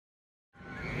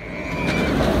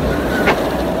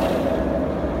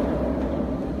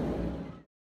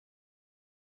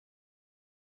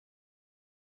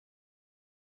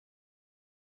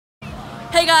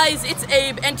Hey guys, it's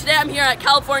Abe, and today I'm here at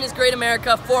California's Great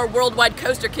America for Worldwide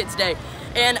Koaster Kids Day.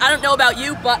 And I don't know about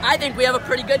you, but I think we have a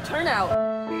pretty good turnout.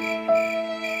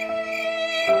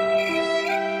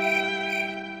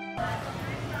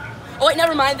 Oh wait,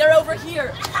 never mind, they're over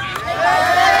here.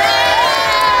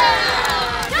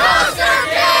 Koaster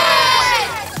Kids!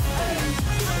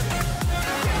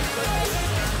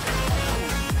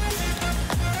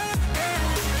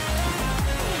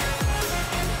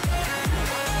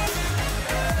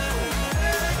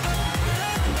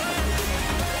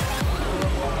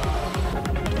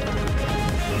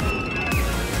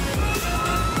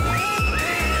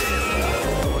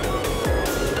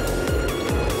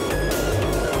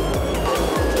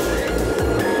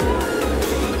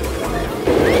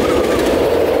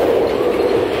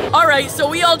 Alright, so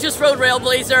we all just rode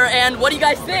Railblazer, and what do you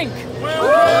guys think?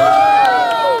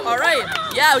 Alright,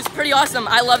 yeah, it was pretty awesome.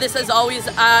 I love this as always.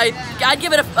 I'd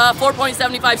give it a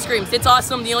 4.75 screams. It's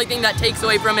awesome. The only thing that takes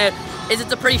away from it is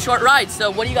it's a pretty short ride.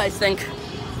 So what do you guys think?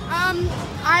 I'm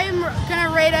gonna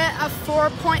rate it a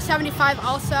 4.75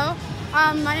 also.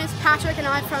 My name is Patrick and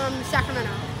I'm from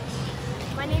Sacramento.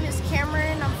 My name is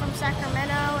Cameron, I'm from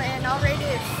Sacramento, and I'll rate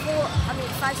it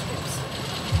 5 screams.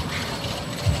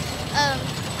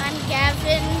 I'm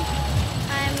Gavin,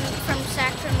 I'm from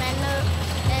Sacramento,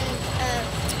 and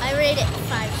I rate it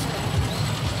 5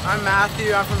 screams. I'm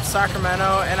Matthew, I'm from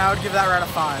Sacramento, and I would give that ride a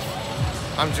 5.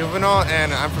 I'm Juvenile,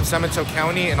 and I'm from San Mateo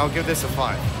County, and I'll give this a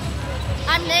 5.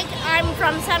 I'm Nick, I'm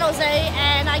from San Jose,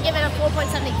 and I give it a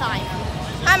 4.75.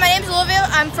 Hi, my name is Louisville,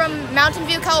 I'm from Mountain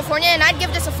View, California, and I'd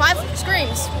give this a 5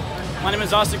 screams. My name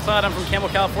is Austin Cloud, I'm from Campbell,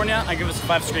 California. I give this a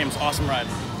 5 screams. Awesome ride.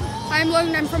 I'm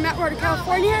Logan, I'm from Atwater,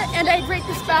 California, and I'd rate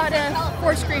this about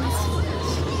 4 screams.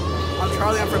 I'm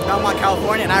Charlie, I'm from Belmont,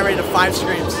 California, and I rate it 5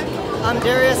 screams. I'm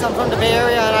Darius, I'm from the Bay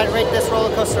Area, and I'd rate this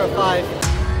roller coaster a 5.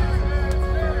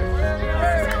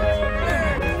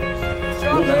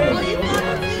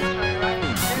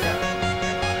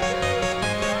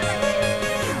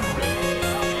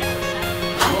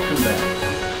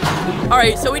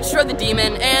 Alright, so we just rode the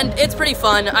Demon, and it's pretty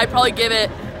fun. I'd probably give it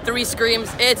 3 screams.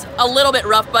 It's a little bit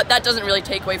rough, but that doesn't really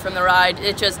take away from the ride.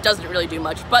 It just doesn't really do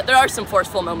much. But there are some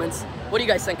forceful moments. What do you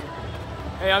guys think?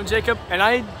 Hey, I'm Jacob,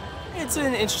 and it's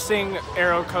an interesting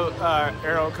aero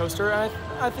coaster.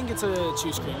 I think it's a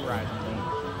 2-screen ride.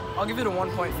 I'll give it a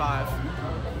 1.5.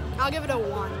 I'll give it a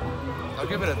 1. I'll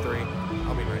give it a 3.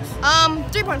 I'll be nice.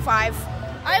 3.5.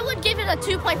 I would give it a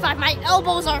 2.5. My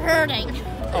elbows are hurting.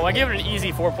 Oh, I give it an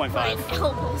easy 4.5. My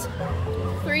elbows.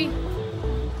 3.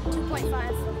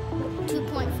 2.5.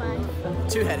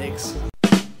 2.5. 2 headaches.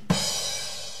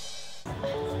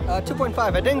 2.5.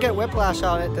 I didn't get whiplash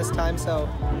on it this time, so.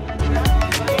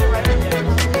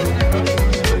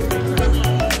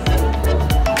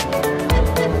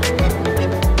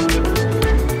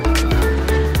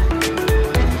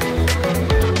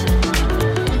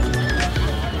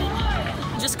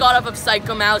 Just got off of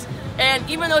Psycho Mouse, and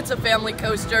even though it's a family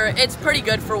coaster, it's pretty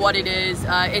good for what it is.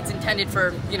 It's intended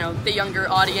for, the younger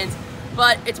audience,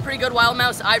 but it's pretty good. Wild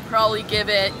Mouse, I'd probably give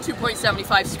it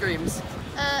 2.75 screams.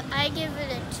 I give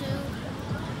it a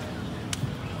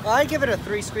 2. I give it a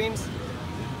 3 screams.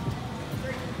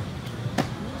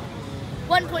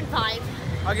 1.5.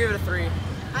 I'll give it a 3.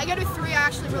 I give it a 3, I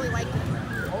actually really like it.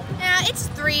 Yeah, it's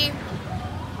 3.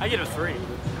 I give it a 3.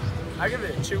 I give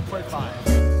it a 2.5.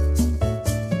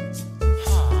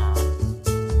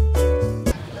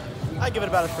 I give it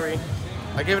about a 3.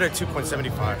 I give it a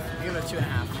 2.75. I give it a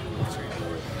 2.5.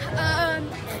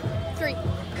 3.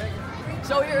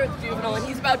 So here with Juvenile, and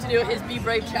he's about to do his Be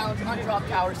Brave challenge on Drop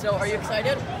Tower. So are you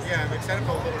excited? Yeah, I'm excited,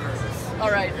 but a little nervous. All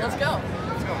right, let's go.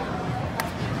 Let's go.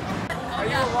 Are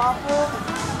you a waffle?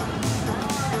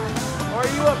 Or are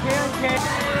you a pancake?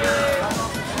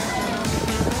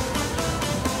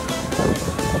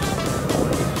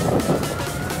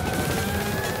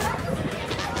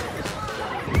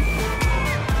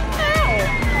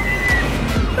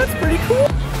 That's pretty cool.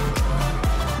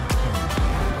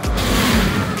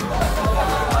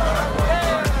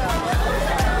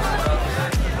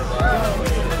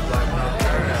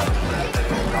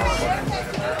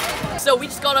 So we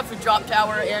just got off of Drop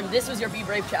Tower, and this was your Be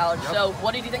Brave challenge. Yep. So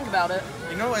what did you think about it?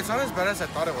 It's not as bad as I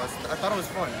thought it was. I thought it was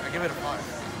fun. I give it a 5.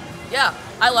 Yeah,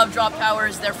 I love Drop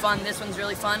Towers. They're fun. This one's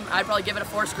really fun. I'd probably give it a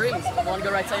 4 screams. You want to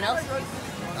go right something else?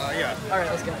 Yeah. All right,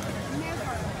 let's go.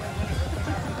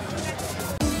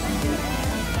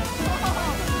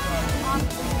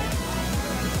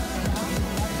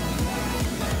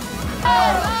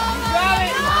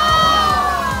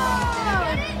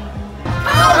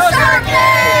 Koaster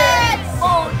Kids!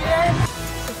 Oh, yeah.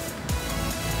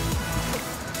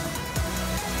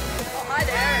 Oh, hi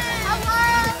there.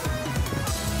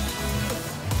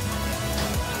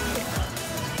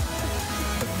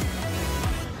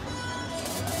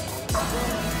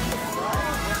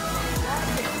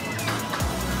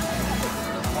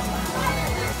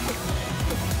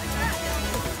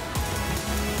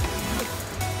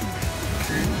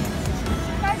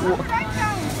 So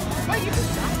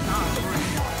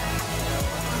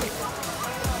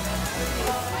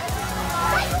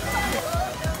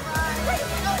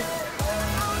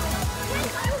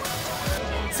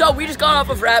we just got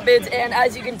off of Rapids, and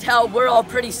as you can tell, we're all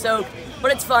pretty soaked,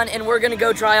 but it's fun, and we're gonna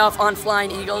go dry off on Flying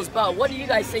Eagles. But what do you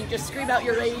guys think? Just scream out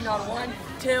your rating on 1,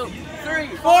 2, 3,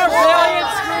 4 billion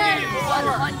screams!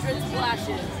 100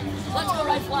 splashes. Let's go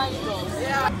ride Flying Eagles.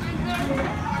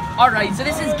 Yeah. All right, so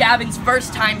this is Gavin's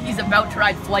first time he's about to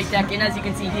ride Flight Deck, and as you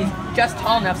can see, he's just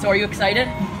tall enough. So are you excited?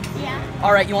 Yeah.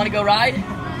 All right, you wanna go ride?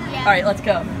 Yeah. All right, let's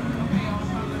go.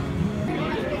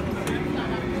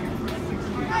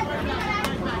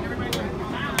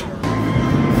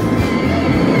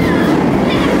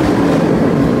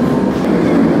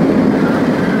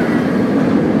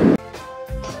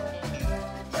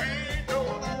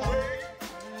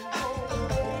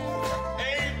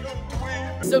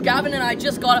 So Gavin and I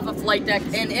just got off a Flight Deck,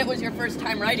 and it was your first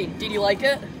time riding. Did you like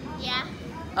it? Yeah.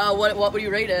 What would you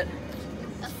rate it?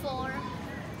 A 4.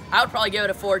 I would probably give it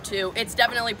a 4 too. It's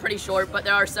definitely pretty short, but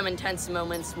there are some intense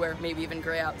moments where maybe even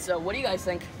gray out. So what do you guys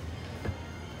think?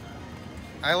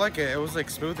 I like it. It was like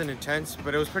smooth and intense,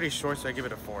 but it was pretty short, so I give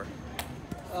it a 4.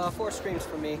 4 screams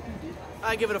for me.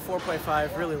 I give it a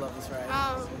 4.5. Really love this ride.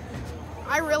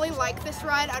 I really like this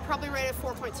ride. I'd probably rate it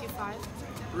 4.25.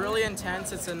 Really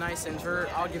intense. It's a nice invert.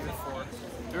 I'll give it a 4.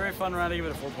 Very fun ride. I give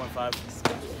it a 4.5.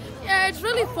 Yeah, it's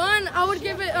really fun. I would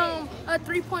give it a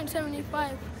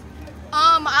 3.75.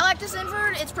 I like this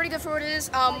invert. It's pretty good for what it is.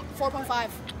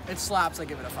 4.5. It slaps. I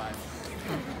give it a 5.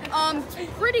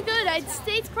 Pretty good. I'd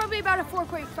say it's probably about a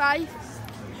 4.5.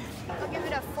 I'll give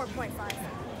it a 4.5.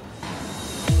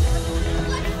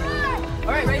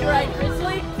 All right, ready to ride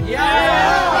Grizzly?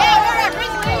 Yeah, we're at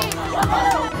Grizzly.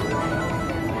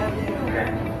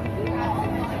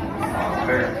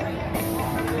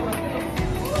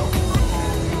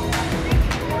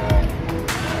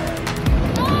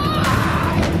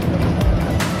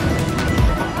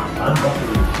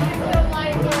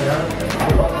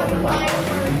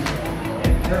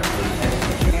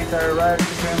 Entire ride, the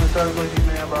family started looking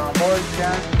at our boys,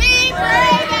 guys. Be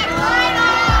brave and ride on!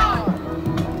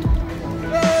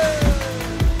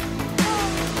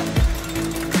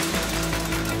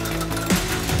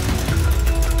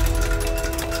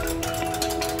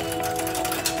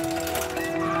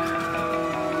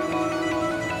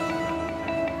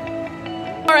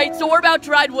 All right, so we're about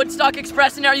to ride Woodstock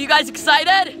Express, and are you guys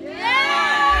excited?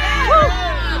 Yeah! Woo!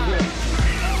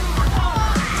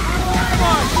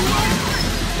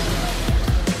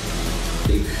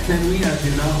 And we do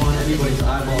not want anybody's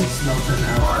eyeballs melting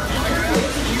out.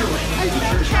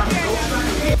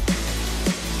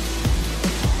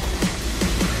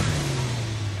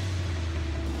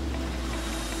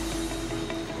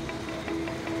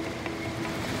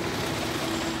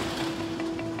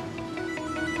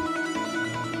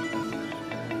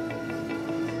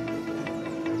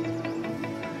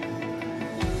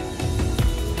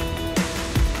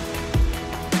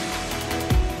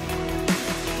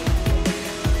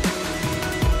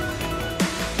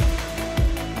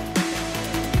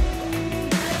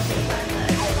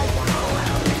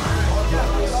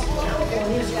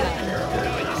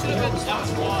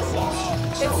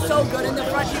 It's so good in the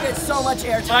front. You get so much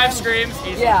airtime. 5 screams.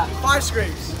 Easy. Yeah. 5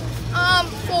 screams.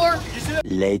 4.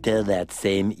 Later that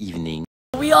same evening.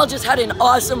 We all just had an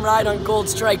awesome ride on Gold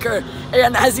Striker,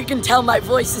 and as you can tell, my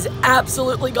voice is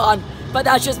absolutely gone, but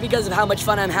that's just because of how much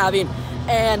fun I'm having.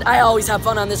 And I always have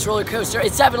fun on this roller coaster.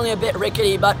 It's definitely a bit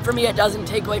rickety, but for me, it doesn't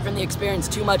take away from the experience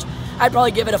too much. I'd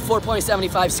probably give it a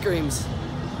 4.75 screams.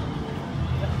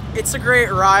 It's a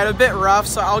great ride, a bit rough,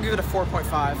 so I'll give it a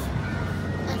 4.5.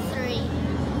 A 3.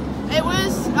 It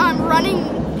was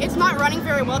it's not running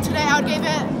very well today. I would give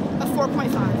it a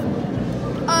 4.5.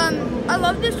 I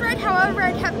love this ride. However,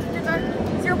 I'd have to deduct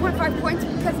 0.5 points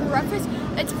because of the roughness.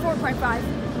 It's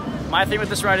 4.5. My thing with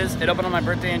this ride is it opened on my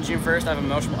birthday on June 1st. I have an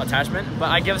emotional attachment, but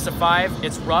I give this a 5.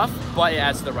 It's rough, but it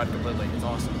adds to the ride completely. It's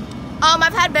awesome.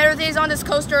 I've had better days on this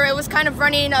coaster. It was kind of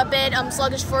running a bit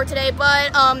sluggish for today,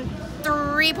 but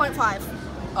 3.5.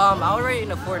 I would rate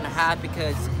it a 4.5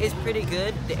 because it's pretty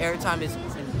good. The airtime is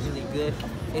really good.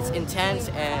 It's intense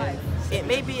and it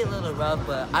may be a little rough,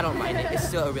 but I don't mind it. It's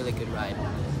still a really good ride.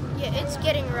 Yeah, it's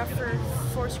getting rough for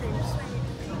 4 screams.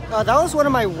 That was one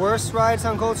of my worst rides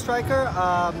on Gold Striker.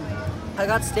 I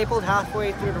got stapled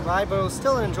halfway through the ride, but it was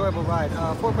still an enjoyable ride.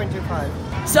 4.25.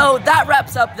 So that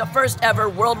wraps up the first ever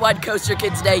Worldwide Koaster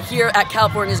Kids Day here at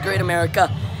California's Great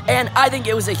America, and I think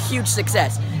it was a huge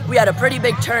success. We had a pretty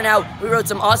big turnout, we rode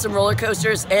some awesome roller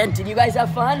coasters, and did you guys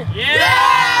have fun?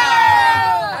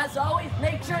 Yeah! As always,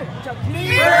 make sure to be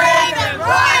Brave and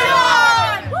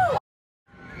ride on!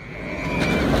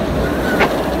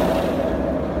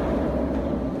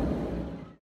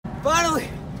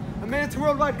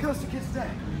 Worldwide Koaster Kids Day?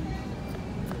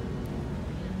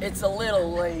 It's a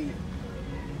little late.